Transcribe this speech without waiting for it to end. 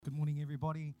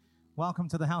everybody. Welcome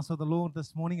to the house of the Lord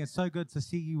this morning. It's so good to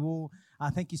see you all.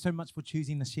 Thank you so much for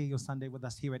choosing to share your Sunday with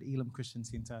us here at Elim Christian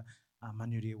Center,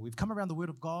 Manuria. We've come around the Word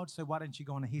of God, so why don't you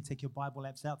go on ahead, take your Bible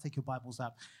apps out, take your Bibles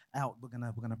out. We're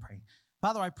gonna pray.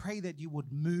 Father, I pray that you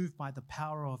would move by the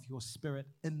power of your Spirit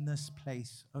in this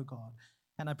place, oh God.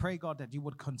 And I pray, God, that you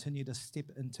would continue to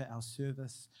step into our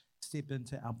service, step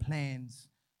into our plans,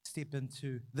 step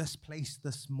into this place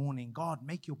this morning. God,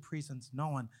 make your presence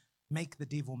known. Make the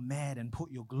devil mad and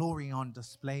put your glory on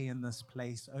display in this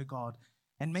place, oh God.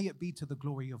 And may it be to the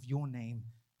glory of your name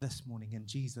this morning. In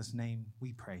Jesus' name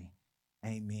we pray.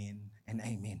 Amen and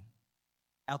amen.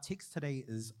 Our text today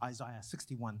is Isaiah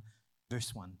 61,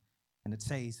 verse 1. And it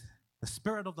says, "The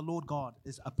Spirit of the Lord God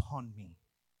is upon me,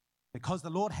 because the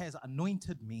Lord has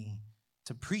anointed me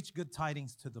to preach good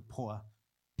tidings to the poor.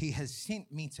 He has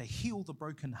sent me to heal the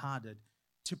brokenhearted,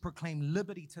 to proclaim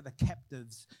liberty to the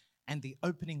captives, and the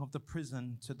opening of the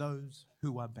prison to those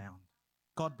who are bound."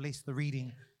 God bless the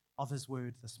reading of his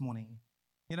word this morning.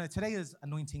 You know, today is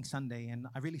Anointing Sunday, and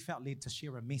I really felt led to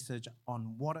share a message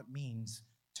on what it means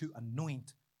to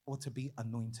anoint or to be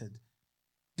anointed.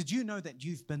 Did you know that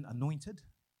you've been anointed?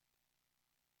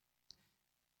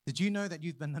 Did you know that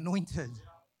you've been anointed?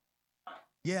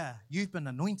 Yeah, you've been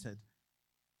anointed.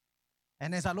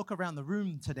 And as I look around the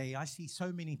room today, I see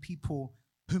so many people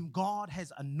whom God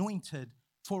has anointed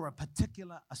for a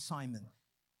particular assignment.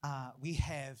 We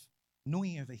have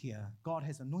Nui over here. God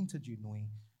has anointed you,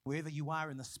 Nui. Wherever you are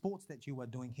in the sports that you are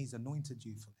doing, he's anointed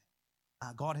you for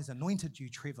that. God has anointed you,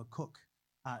 Trevor Cook.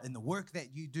 In the work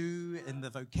that you do, in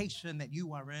the vocation that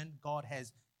you are in, God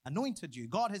has anointed you.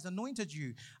 God has anointed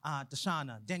you,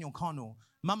 Dashana, Daniel Connell,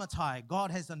 Mamatai. God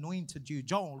has anointed you,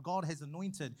 Joel. God has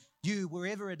anointed you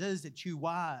wherever it is that you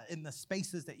are, in the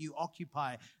spaces that you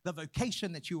occupy, the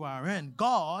vocation that you are in.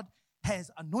 God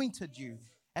has anointed you.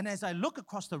 And as I look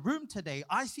across the room today,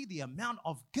 I see the amount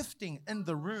of gifting in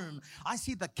the room. I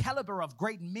see the caliber of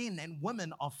great men and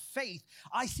women of faith.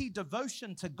 I see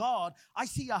devotion to God. I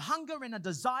see a hunger and a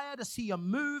desire to see a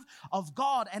move of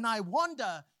God. And I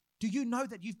wonder, do you know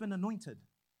that you've been anointed?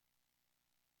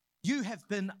 You have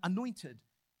been anointed.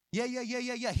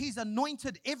 Yeah. He's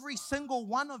anointed every single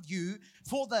one of you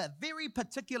for the very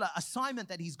particular assignment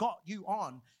that he's got you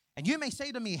on. And you may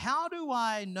say to me, how do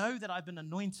I know that I've been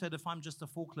anointed if I'm just a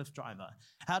forklift driver?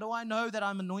 How do I know that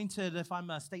I'm anointed if I'm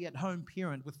a stay-at-home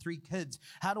parent with 3 kids?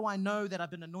 How do I know that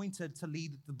I've been anointed to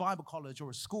lead the Bible college or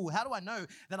a school? How do I know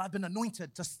that I've been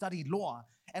anointed to study law?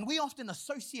 And we often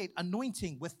associate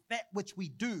anointing with that which we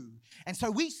do. And so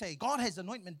we say, God has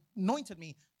anointed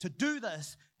me to do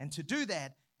this and to do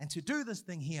that and to do this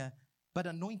thing here. But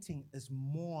anointing is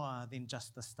more than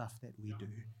just the stuff that we do.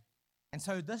 And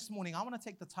so this morning, I want to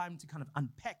take the time to kind of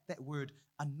unpack that word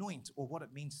anoint, or what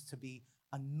it means to be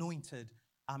anointed.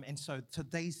 And so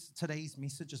today's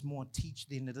message is more teach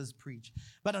than it is preach.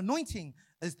 But anointing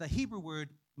is the Hebrew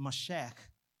word moshach,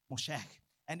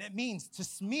 and it means to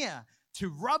smear, to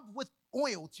rub with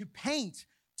oil, to paint,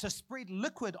 to spread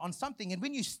liquid on something. And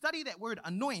when you study that word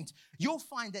anoint, you'll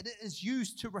find that it is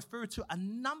used to refer to a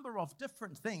number of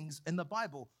different things in the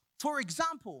Bible. For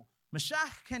example,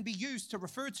 moshach can be used to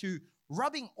refer to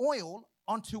rubbing oil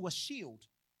onto a shield.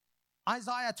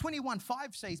 Isaiah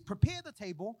 21:5 says, "Prepare the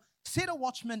table, set a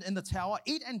watchman in the tower,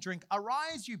 eat and drink.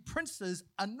 Arise, you princes,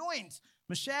 anoint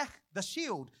moshach the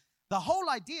shield." The whole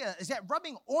idea is that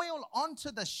rubbing oil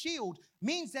onto the shield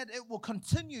means that it will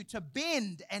continue to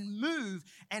bend and move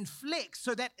and flex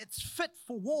so that it's fit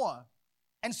for war.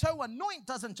 And so anoint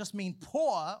doesn't just mean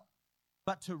pour,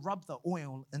 but to rub the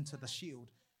oil into the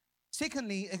shield.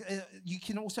 Secondly, you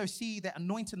can also see that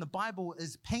anoint in the Bible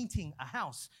is painting a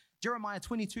house. Jeremiah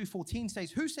 22:14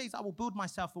 says, "Who says I will build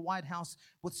myself a wide house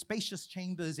with spacious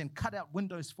chambers and cut out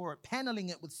windows for it, paneling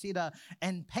it with cedar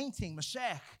and painting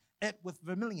moshach it with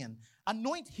vermilion."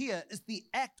 Anoint here is the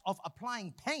act of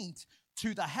applying paint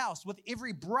to the house with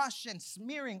every brush and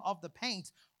smearing of the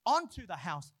paint onto the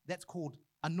house. That's called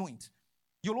anoint.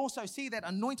 You'll also see that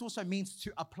anoint also means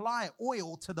to apply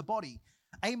oil to the body.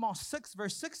 Amos 6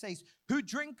 verse 6 says, who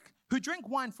drink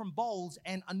wine from bowls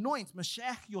and anoint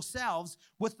moshach yourselves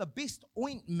with the best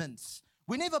ointments.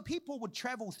 Whenever people would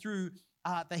travel through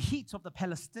the heat of the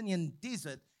Palestinian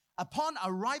desert, upon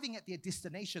arriving at their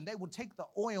destination, they would take the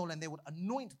oil and they would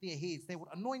anoint their heads, they would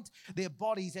anoint their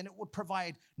bodies, and it would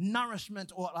provide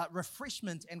nourishment or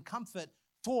refreshment and comfort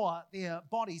for their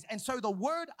bodies. And so the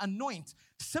word anoint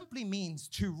simply means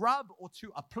to rub or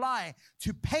to apply,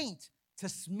 to paint, to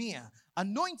smear.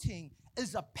 Anointing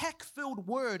is a pack-filled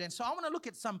word. And so I want to look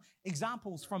at some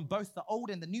examples from both the Old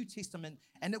and the New Testament,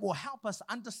 and it will help us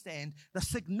understand the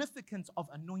significance of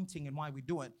anointing and why we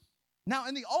do it. Now,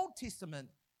 in the Old Testament,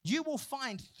 you will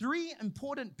find three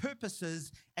important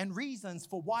purposes and reasons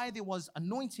for why there was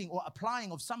anointing or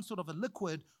applying of some sort of a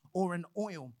liquid or an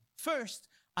oil. First,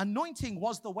 anointing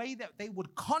was the way that they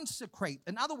would consecrate.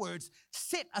 In other words,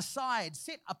 set aside,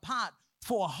 set apart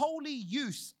for holy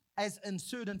use, as in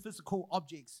certain physical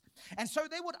objects. And so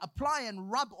they would apply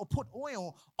and rub or put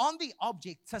oil on the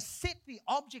object to set the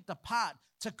object apart,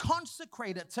 to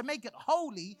consecrate it, to make it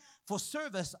holy for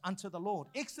service unto the Lord.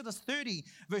 Exodus 30,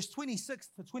 verse 26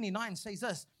 to 29 says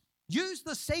this: use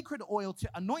the sacred oil to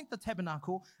anoint the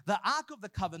tabernacle, the ark of the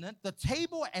covenant, the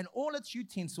table and all its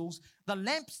utensils, the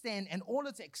lampstand and all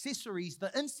its accessories,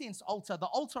 the incense altar, the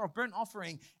altar of burnt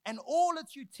offering, and all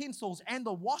its utensils, and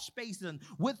the wash basin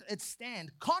with its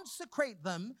stand. Consecrate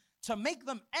them to make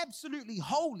them absolutely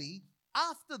holy.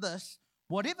 After this,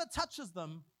 whatever touches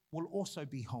them will also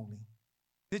be holy.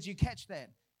 Did you catch that?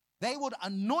 They would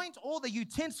anoint all the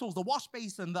utensils, the wash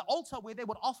basin, the altar where they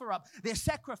would offer up their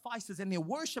sacrifices and their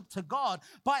worship to God.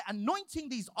 By anointing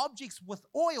these objects with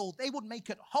oil, they would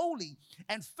make it holy.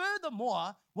 And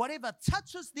furthermore, whatever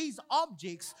touches these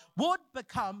objects would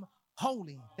become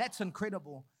holy. That's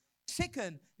incredible.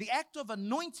 Second, the act of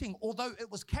anointing, although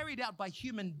it was carried out by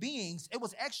human beings, it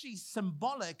was actually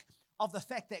symbolic of the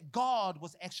fact that God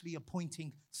was actually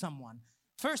appointing someone.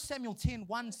 1 Samuel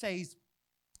 10:1 says,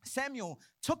 Samuel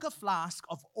took a flask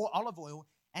of olive oil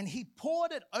and he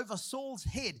poured it over Saul's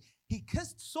head. He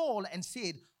kissed Saul and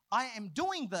said, I am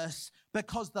doing this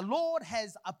because the Lord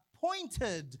has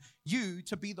appointed you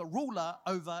to be the ruler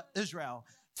over Israel.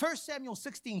 1 Samuel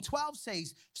 16:12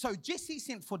 says, so Jesse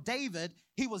sent for David.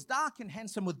 He was dark and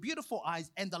handsome with beautiful eyes.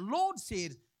 And the Lord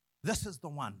said, this is the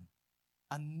one.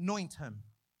 Anoint him.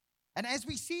 And as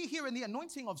we see here in the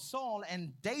anointing of Saul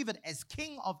and David as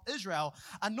king of Israel,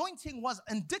 anointing was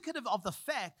indicative of the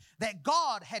fact that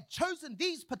God had chosen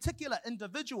these particular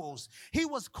individuals. He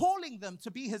was calling them to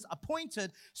be his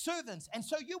appointed servants. And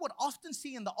so you would often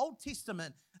see in the Old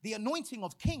Testament the anointing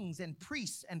of kings and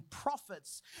priests and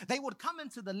prophets. They would come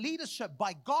into the leadership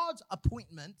by God's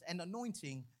appointment and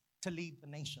anointing to lead the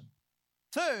nation.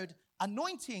 Third,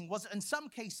 anointing was in some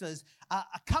cases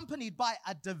accompanied by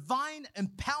a divine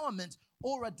empowerment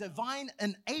or a divine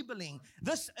enabling.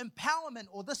 This empowerment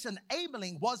or this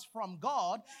enabling was from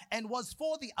God and was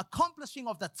for the accomplishing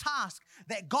of the task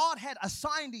that God had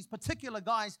assigned these particular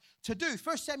guys to do.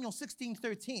 1 Samuel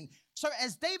 16:13. So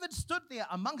as David stood there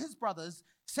among his brothers,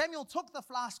 Samuel took the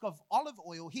flask of olive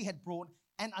oil he had brought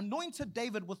and anointed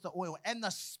David with the oil. And the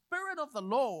Spirit of the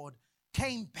Lord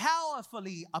came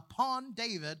powerfully upon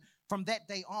David from that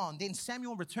day on. Then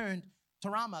Samuel returned to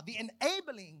Ramah. The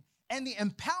enabling and the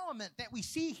empowerment that we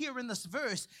see here in this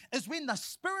verse is when the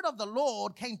Spirit of the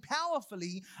Lord came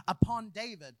powerfully upon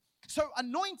David. So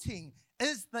anointing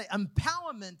is the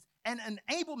empowerment and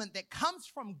enablement that comes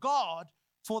from God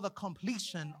for the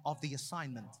completion of the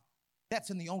assignment.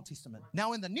 That's in the Old Testament.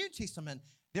 Now in the New Testament,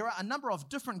 there are a number of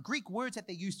different Greek words that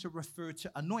they use to refer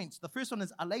to anoint. The first one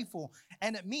is aleipho,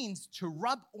 and it means to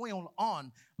rub oil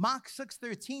on. Mark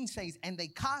 6:13 says, and they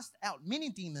cast out many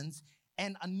demons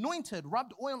and anointed,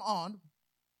 rubbed oil on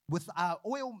with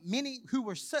oil many who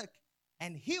were sick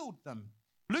and healed them.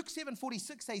 Luke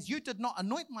 7:46 says, you did not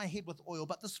anoint my head with oil,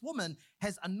 but this woman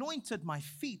has anointed my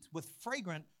feet with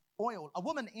fragrant oil. A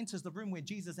woman enters the room where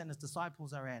Jesus and his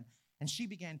disciples are at. And she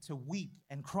began to weep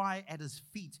and cry at his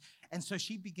feet. And so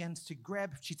she begins to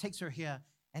she takes her hair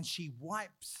and she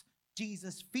wipes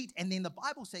Jesus' feet. And then the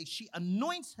Bible says she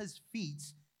anoints his feet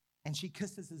and she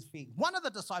kisses his feet. One of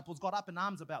the disciples got up in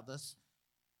arms about this.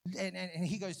 And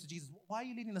he goes to Jesus, why are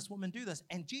you letting this woman do this?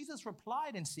 And Jesus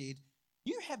replied and said,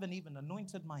 you haven't even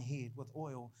anointed my head with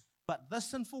oil, but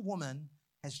this sinful woman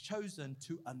has chosen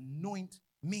to anoint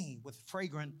me with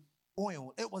fragrant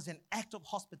oil. It was an act of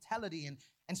hospitality.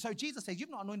 And so Jesus says, you've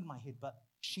not anointed my head, but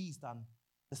she's done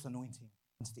this anointing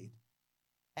instead.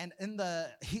 And in the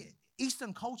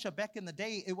Eastern culture back in the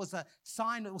day, it was a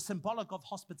sign, it was symbolic of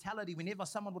hospitality. Whenever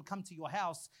someone would come to your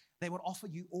house, they would offer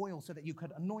you oil so that you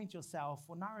could anoint yourself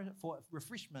for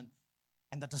refreshment.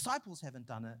 And the disciples haven't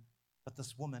done it, but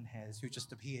this woman has, who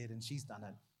just appeared, and she's done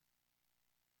it.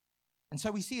 And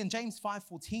so we see in James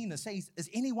 5:14, it says, is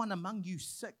anyone among you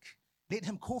sick? Let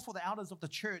him call for the elders of the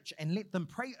church and let them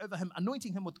pray over him,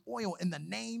 anointing him with oil in the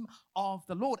name of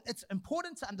the Lord. It's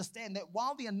important to understand that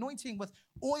while the anointing with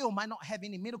oil might not have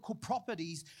any medical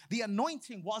properties, the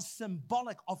anointing was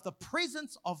symbolic of the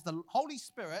presence of the Holy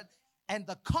Spirit and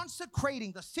the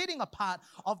consecrating, the setting apart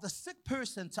of the sick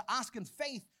person to ask in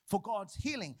faith for God's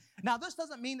healing. Now, this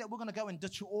doesn't mean that we're going to go and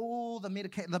ditch all the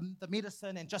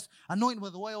medicine and just anoint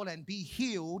with oil and be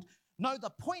healed. No, the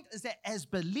point is that as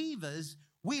believers,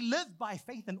 We live by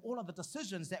faith in all of the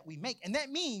decisions that we make. And that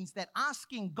means that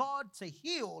asking God to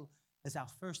heal is our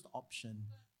first option,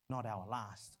 not our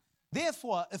last.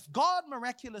 Therefore, if God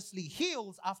miraculously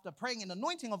heals after praying an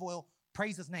anointing of oil,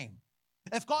 praise his name.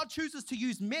 If God chooses to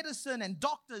use medicine and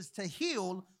doctors to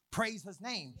heal, praise his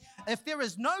name. If there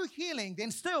is no healing,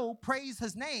 then still praise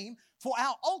his name. For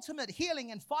our ultimate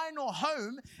healing and final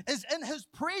home is in his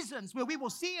presence, where we will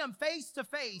see him face to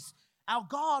face. Our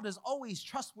God is always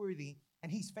trustworthy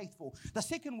and he's faithful. The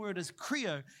second word is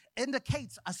kreo,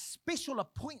 indicates a special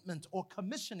appointment or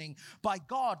commissioning by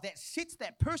God that sets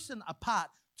that person apart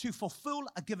to fulfill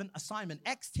a given assignment.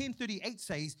 Acts 10:38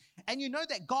 says, and you know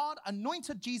that God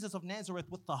anointed Jesus of Nazareth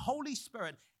with the Holy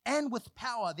Spirit and with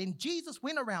power. Then Jesus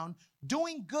went around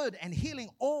doing good and healing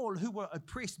all who were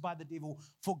oppressed by the devil,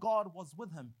 for God was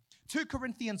with him. 2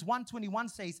 Corinthians 1:21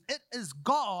 says, it is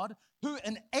God who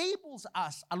enables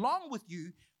us, along with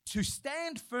you, to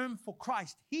stand firm for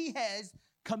Christ. He has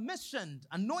commissioned,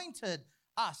 anointed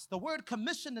us. The word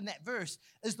commissioned in that verse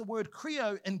is the word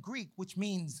kreo in Greek, which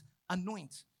means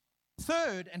anoint.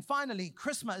 Third, and finally,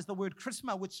 charisma is the word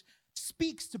charisma, which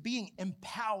speaks to being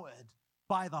empowered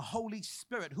by the Holy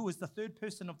Spirit, who is the third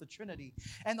person of the Trinity.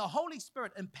 And the Holy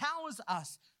Spirit empowers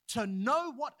us to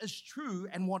know what is true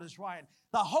and what is right.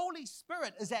 The Holy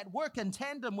Spirit is at work in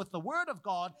tandem with the Word of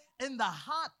God in the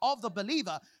heart of the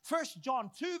believer. 1 John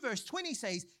 2 verse 20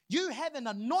 says, you have an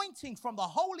anointing from the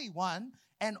Holy One,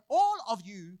 and all of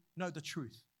you know the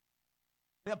truth.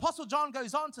 The Apostle John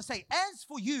goes on to say, as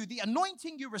for you, the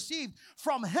anointing you received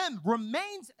from him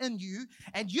remains in you,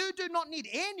 and you do not need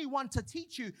anyone to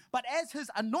teach you, but as his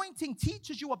anointing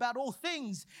teaches you about all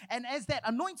things, and as that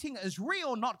anointing is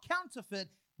real, not counterfeit,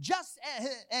 just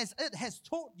as it has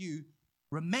taught you,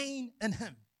 remain in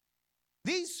him.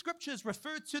 These scriptures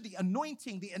refer to the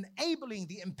anointing, the enabling,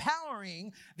 the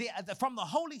empowering from the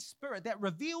Holy Spirit that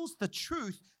reveals the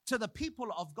truth to the people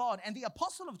of God. And the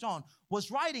Apostle of John was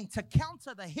writing to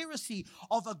counter the heresy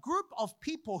of a group of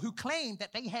people who claimed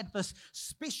that they had this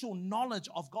special knowledge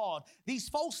of God. These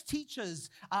false teachers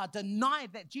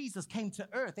denied that Jesus came to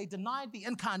earth. They denied the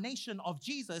incarnation of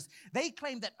Jesus. They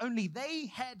claimed that only they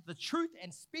had the truth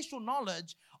and special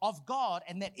knowledge of God,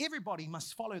 and that everybody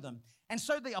must follow them. And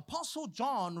so the Apostle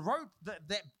John wrote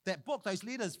that book, those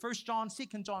letters, 1 John,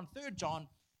 2 John, 3 John,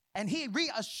 and he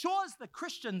reassures the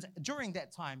Christians during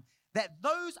that time that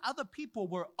those other people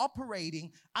were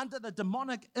operating under the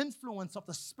demonic influence of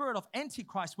the spirit of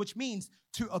Antichrist, which means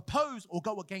to oppose or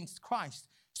go against Christ.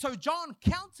 So John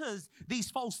counters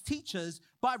these false teachers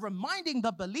by reminding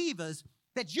the believers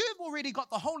that you've already got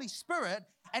the Holy Spirit,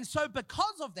 and so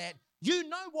because of that, you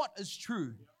know what is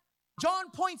true.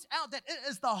 John points out that it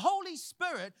is the Holy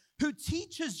Spirit who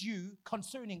teaches you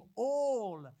concerning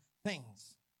all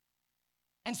things.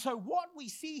 And so what we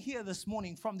see here this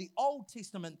morning from the Old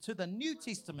Testament to the New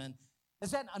Testament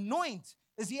is that anoint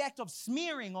is the act of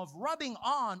smearing, of rubbing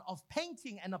on, of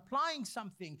painting and applying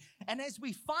something. And as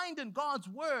we find in God's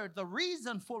word, the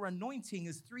reason for anointing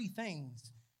is three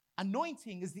things.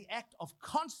 Anointing is the act of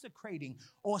consecrating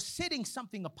or setting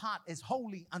something apart as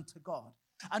holy unto God.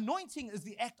 Anointing is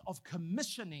the act of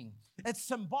commissioning. It's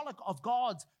symbolic of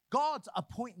God's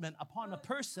appointment upon a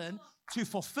person to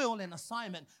fulfill an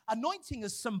assignment. Anointing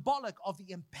is symbolic of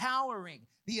the empowering,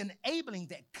 the enabling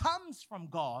that comes from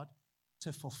God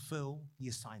to fulfill the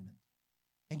assignment.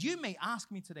 And you may ask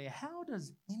me today, how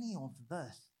does any of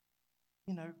this,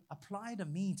 apply to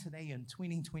me today in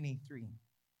 2023?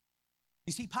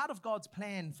 You see, part of God's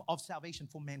plan of salvation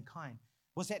for mankind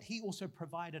was that he also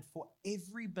provided for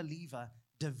every believer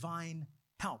divine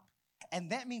help.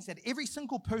 And that means that every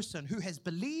single person who has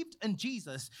believed in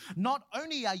Jesus, not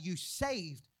only are you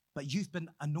saved, but you've been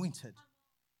anointed.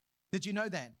 Did you know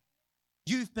that?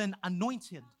 You've been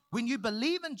anointed. When you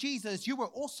believe in Jesus, you were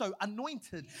also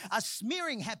anointed. A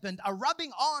smearing happened, a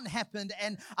rubbing on happened,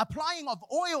 and applying of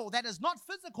oil that is not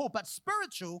physical but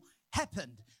spiritual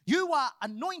happened. You are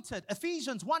anointed.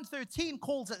 Ephesians 1:13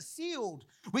 calls it sealed.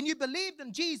 When you believed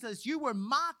in Jesus, you were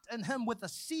marked in him with a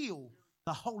seal,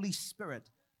 the Holy Spirit.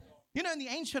 In the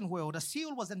ancient world, a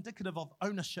seal was indicative of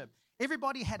ownership.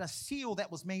 Everybody had a seal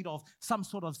that was made of some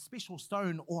sort of special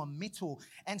stone or metal.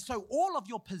 And so all of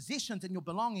your possessions and your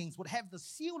belongings would have the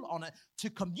seal on it to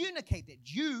communicate that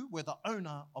you were the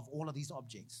owner of all of these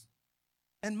objects.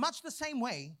 In much the same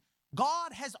way,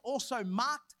 God has also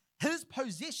marked his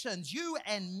possessions, you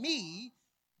and me,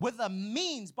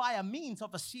 by a means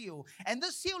of a seal. And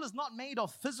this seal is not made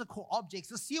of physical objects.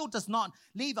 The seal does not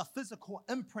leave a physical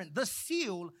imprint. The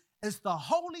seal is the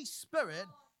Holy Spirit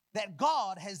that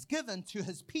God has given to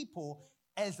his people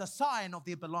as a sign of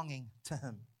their belonging to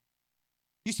him.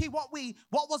 You see, what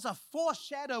was a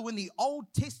foreshadow in the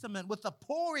Old Testament with the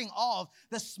pouring of,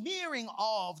 the smearing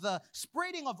of, the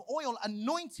spreading of oil,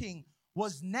 anointing,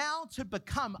 was now to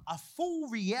become a full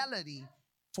reality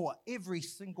for every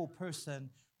single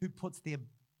person who puts their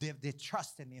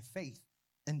trust and their faith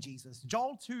in Jesus.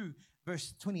 Joel 2,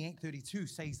 verse 28-32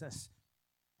 says this,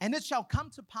 "And it shall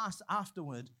come to pass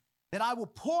afterward that I will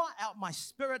pour out my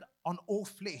spirit on all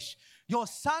flesh. Your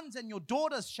sons and your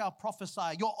daughters shall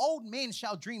prophesy. Your old men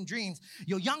shall dream dreams.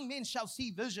 Your young men shall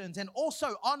see visions. And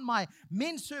also on my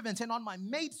men servants and on my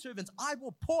maid servants, I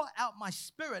will pour out my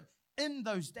spirit in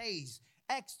those days."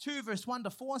 Acts 2 verse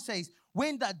 1-4 says,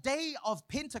 "When the day of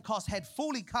Pentecost had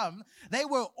fully come, they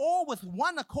were all with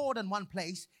one accord in one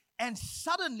place. And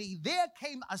suddenly there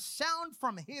came a sound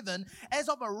from heaven as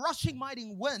of a rushing mighty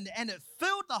wind, and it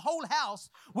filled the whole house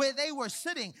where they were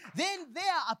sitting. Then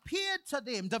there appeared to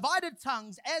them divided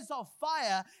tongues as of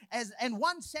fire, and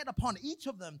one sat upon each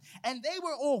of them. And they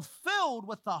were all filled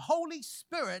with the Holy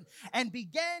Spirit and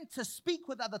began to speak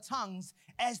with other tongues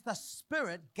as the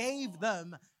Spirit gave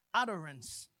them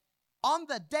utterance." On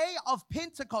the day of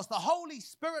Pentecost, the Holy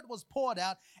Spirit was poured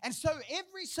out. And so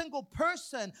every single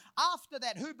person after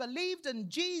that who believed in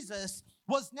Jesus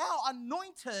was now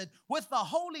anointed with the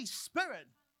Holy Spirit.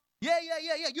 Yeah.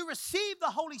 You received the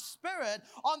Holy Spirit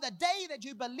on the day that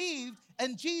you believed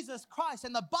in Jesus Christ.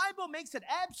 And the Bible makes it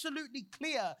absolutely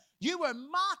clear. You were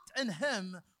marked in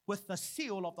Him with the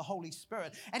seal of the Holy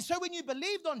Spirit. And so when you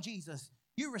believed on Jesus,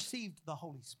 you received the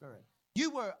Holy Spirit. You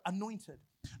were anointed.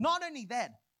 Not only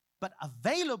that, but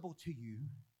available to you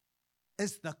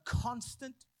is the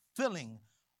constant filling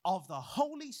of the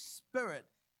Holy Spirit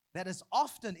that is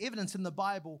often evidenced in the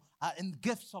Bible in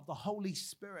gifts of the Holy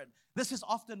Spirit. This is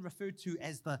often referred to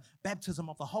as the baptism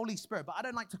of the Holy Spirit, but I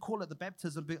don't like to call it the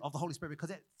baptism of the Holy Spirit because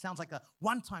it sounds like a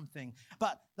one-time thing.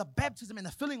 But the baptism and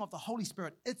the filling of the Holy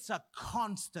Spirit, it's a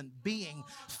constant being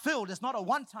filled. It's not a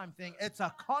one-time thing. It's a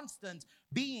constant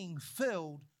being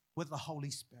filled with the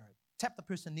Holy Spirit. Tap the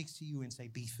person next to you and say,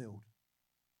 "Be filled."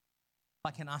 I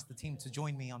can ask the team to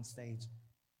join me on stage.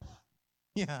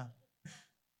 Yeah,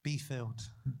 be filled.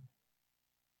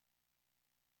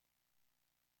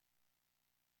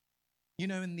 You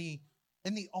know, in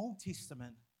the Old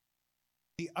Testament,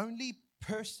 the only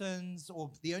persons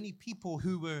or the only people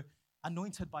who were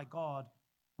anointed by God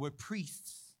were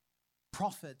priests,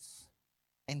 prophets,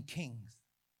 and kings.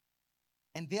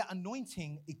 And their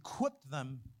anointing equipped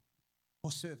them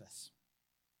for service.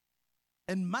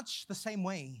 In much the same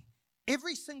way,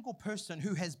 every single person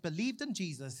who has believed in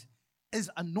Jesus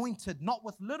is anointed not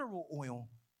with literal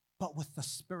oil, but with the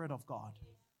Spirit of God.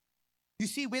 You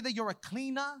see, whether you're a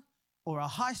cleaner or a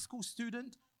high school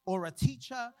student or a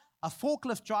teacher, a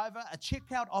forklift driver, a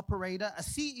checkout operator, a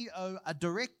CEO, a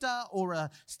director, or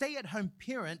a stay-at-home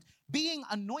parent, being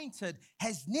anointed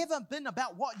has never been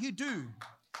about what you do.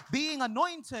 Being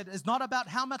anointed is not about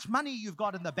how much money you've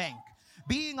got in the bank.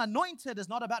 Being anointed is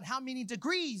not about how many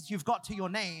degrees you've got to your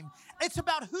name. It's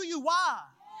about who you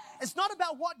are. It's not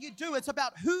about what you do. It's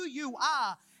about who you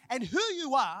are. And who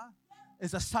you are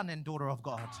is a son and daughter of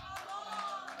God.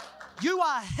 You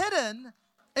are hidden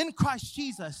in Christ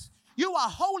Jesus. You are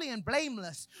holy and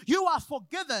blameless. You are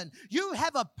forgiven. You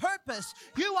have a purpose.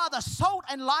 You are the salt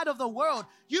and light of the world.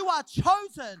 You are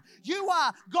chosen. You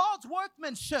are God's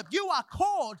workmanship. You are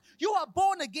called. You are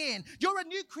born again. You're a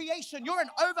new creation. You're an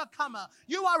overcomer.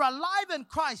 You are alive in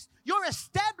Christ. You're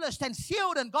established and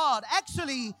sealed in God.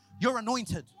 Actually, you're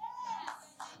anointed.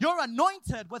 You're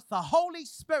anointed with the Holy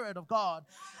Spirit of God.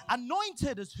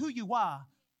 Anointed is who you are.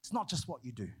 It's not just what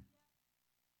you do.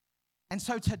 And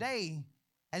so today,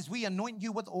 as we anoint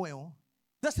you with oil,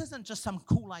 this isn't just some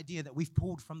cool idea that we've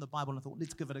pulled from the Bible and thought,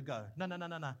 let's give it a go.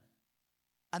 No.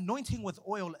 Anointing with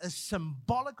oil is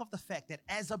symbolic of the fact that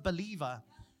as a believer,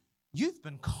 you've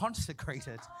been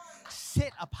consecrated,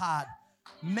 set apart,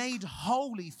 made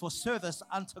holy for service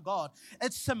unto God.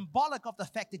 It's symbolic of the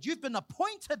fact that you've been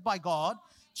appointed by God,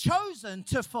 chosen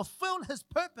to fulfill His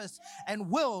purpose and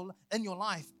will in your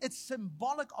life. It's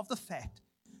symbolic of the fact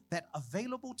that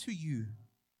available to you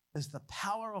is the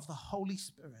power of the Holy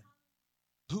Spirit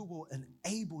who will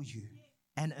enable you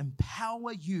and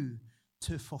empower you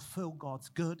to fulfill God's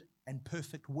good and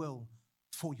perfect will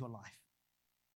for your life.